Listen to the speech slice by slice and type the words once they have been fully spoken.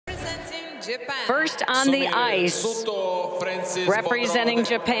First on the ice, representing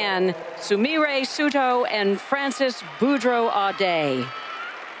Japan, Sumire SUTO and Francis BOUDREAU AUDET.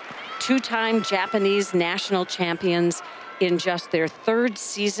 Two-time Japanese national champions in just their third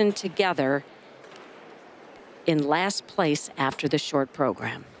season together, in last place after the short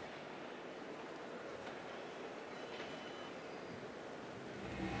program.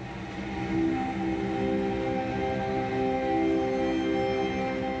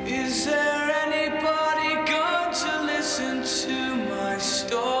 Is there anybody going to listen to my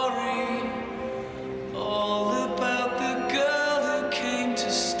story? All about the girl who came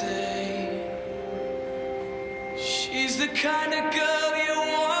to stay. She's the kind of girl you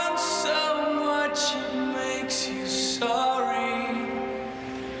want so much it makes you sorry.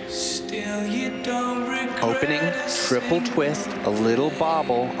 Still you don't regret. Opening, triple twist, a little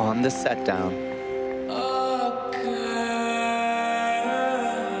bobble on the set down.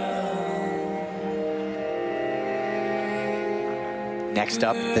 Next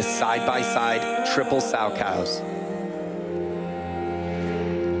up, the side-by-side triple sow cows.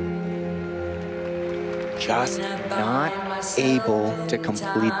 Just not able to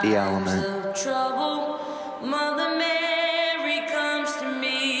complete the element. Mother Mary comes to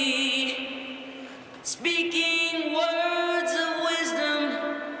me, speaking words of wisdom.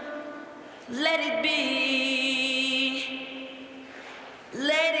 Let it be.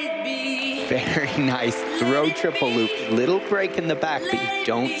 Let it be. Very nice. Throw triple loop. Little break in the back, but you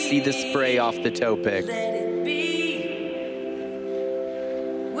don't see the spray off the toe pick. Let it be.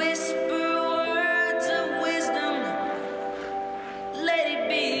 Whisper words of wisdom. Let it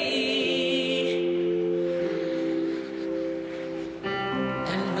be.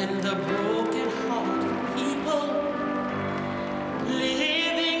 And when the broken-hearted people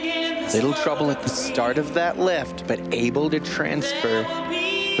living in the Little trouble at the start of that lift, but able to transfer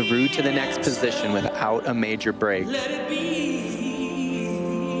through to the next position without a major break. Let it be.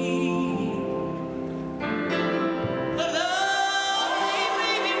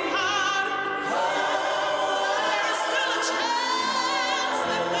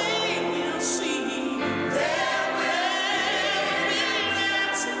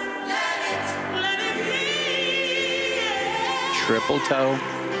 Triple toe,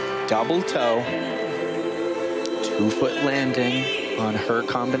 double toe, 2-foot landing on her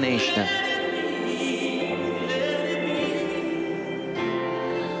combination.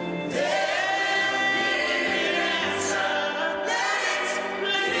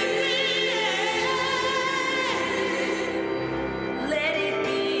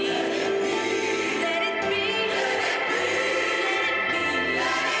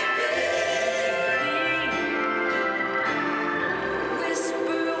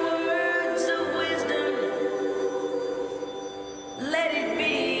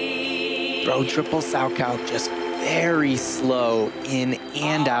 Throw triple sow cow, just very slow in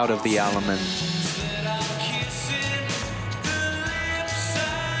and out of the element.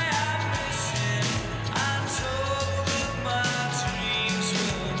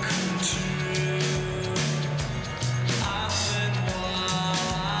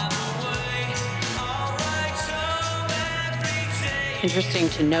 Interesting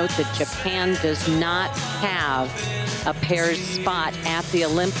to note that Japan does not have a pairs spot at the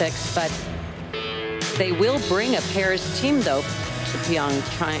Olympics, but they will bring a pairs team, though, to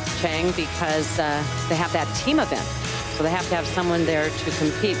Pyeongchang because they have that team event. So they have to have someone there to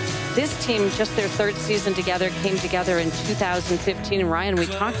compete. This team, just their third season together, came together in 2015. And Ryan, we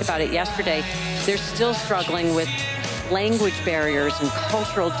talked about it yesterday. They're still struggling with language barriers and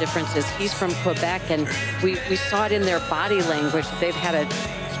cultural differences. He's from Quebec, and we saw it in their body language. They've had a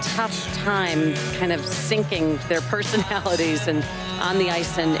tough time kind of syncing their personalities and on the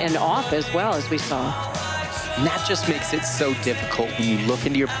ice and off as well, as we saw. And that just makes it so difficult when you look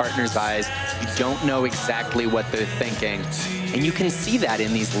into your partner's eyes. You don't know exactly what they're thinking. And you can see that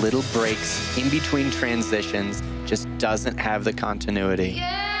in these little breaks in between transitions, just doesn't have the continuity.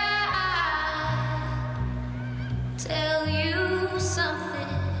 Yeah, tell you something.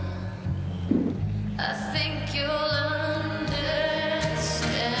 I think you'll understand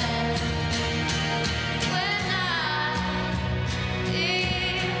when I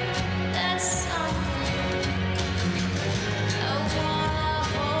hear that something. I wanna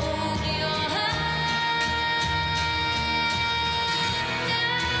hold your hand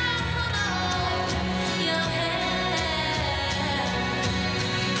down on your hand.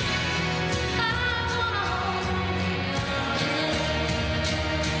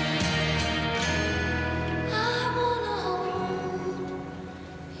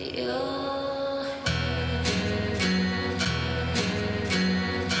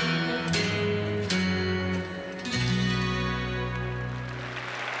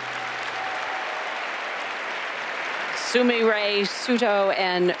 Sumire SUTO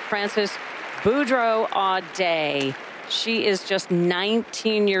and Frances BOUDREAU AUDET. She is just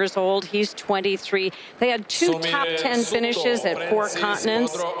 19 years old. He's 23. They had two top 10 finishes at 4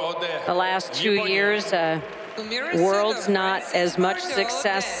 continents the last 2 years. World's not as much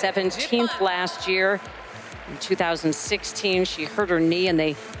success. 17th last year. In 2016, she hurt her knee and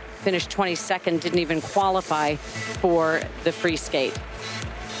they finished 22nd, didn't even qualify for the free skate.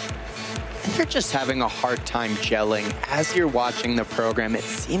 They're just having a hard time gelling. As you're watching the program, it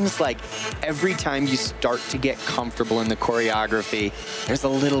seems like every time you start to get comfortable in the choreography, there's a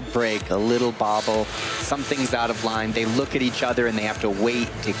little break, a little bobble, something's out of line. They look at each other and they have to wait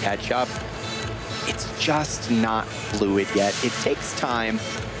to catch up. It's just not fluid yet. It takes time,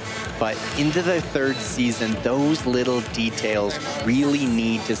 but into the 3rd season, those little details really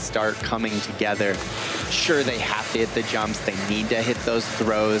need to start coming together. Sure, they have to hit the jumps, they need to hit those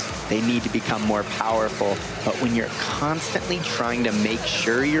throws, they need to become more powerful, but when you're constantly trying to make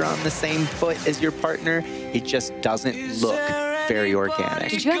sure you're on the same foot as your partner, it just doesn't look very organic.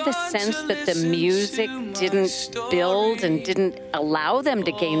 Did you have the sense that the music didn't build and didn't allow them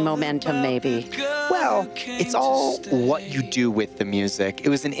to gain momentum, maybe? Well, it's all what you do with the music. It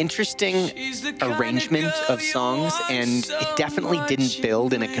was an interesting arrangement of songs, and it definitely didn't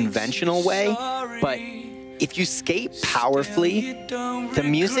build in a conventional way, but if you skate powerfully, the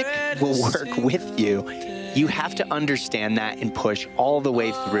music will work with you. You have to understand that and push all the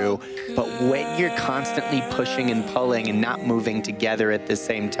way through. But when you're constantly pushing and pulling and not moving together at the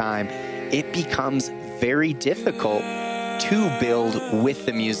same time, it becomes very difficult to build with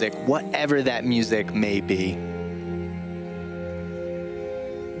the music, whatever that music may be.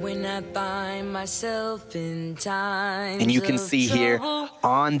 When I find myself in times and you can see here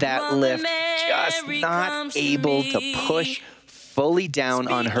on that lift, just not able to push fully down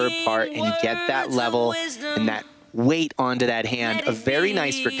on her part and get that level and that weight onto that hand. A very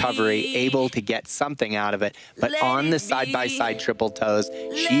nice recovery, able to get something out of it. But on the side-by-side triple toes,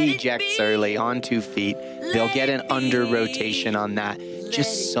 she ejects early on 2 feet. They'll get an under rotation on that.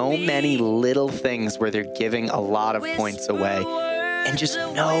 Just so many little things where they're giving a lot of points away. And just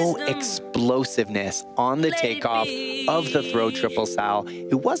no explosiveness on the takeoff of the throw triple sal.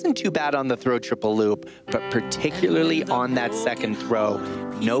 It wasn't too bad on the throw triple loop, but particularly on that second throw,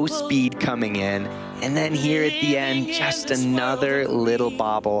 no speed coming in. And then here at the end, just another little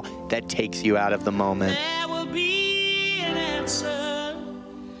bobble that takes you out of the moment. There will be an answer.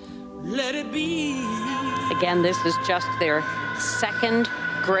 Let it be. Again, this is just their 2nd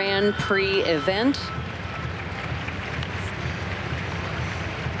Grand Prix event.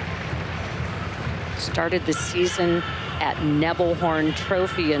 Started the season at Nebelhorn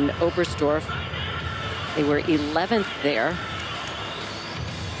Trophy in Oberstdorf. They were 11th there.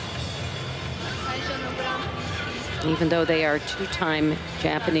 Even though they are 2-time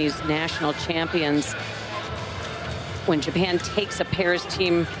Japanese national champions, when Japan takes a pairs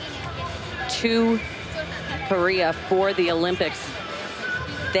team to Korea for the Olympics,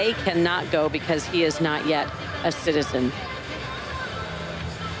 they cannot go because he is not yet a citizen.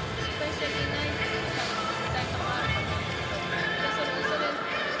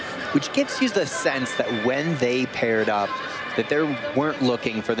 Which gives you the sense that when they paired up, that they weren't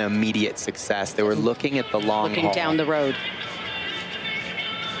looking for the immediate success. They were looking at the long haul. Looking down the road.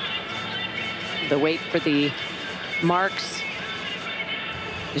 The wait for the marks,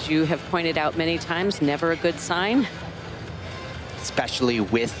 as you have pointed out many times, never a good sign. Especially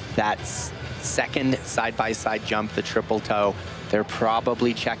with that second side-by-side jump, the triple toe. They're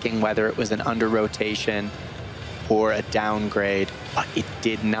probably checking whether it was an under rotation or a downgrade, but it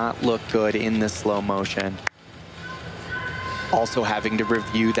did not look good in the slow motion. Also having to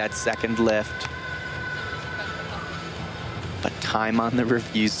review that second lift. But time on the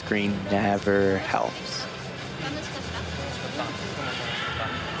review screen never helps.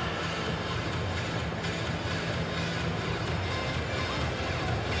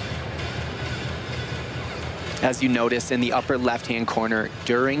 As you notice in the upper left-hand corner,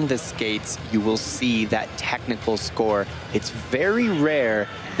 during the skates, you will see that technical score. It's very rare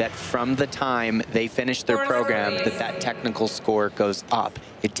that from the time they finish their program that technical score goes up.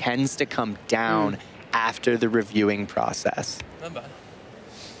 It tends to come down after the reviewing process.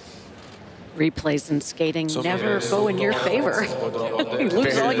 Replays in skating never go in your favor. You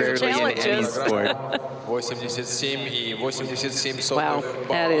lose all your challenges. Wow,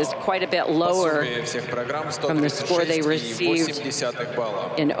 that is quite a bit lower from the score they received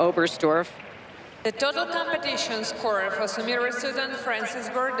in Oberstdorf. The total competition score for Sumire SUTO and Frances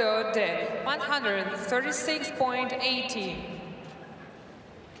BOUDREAU AUDET, 136.80.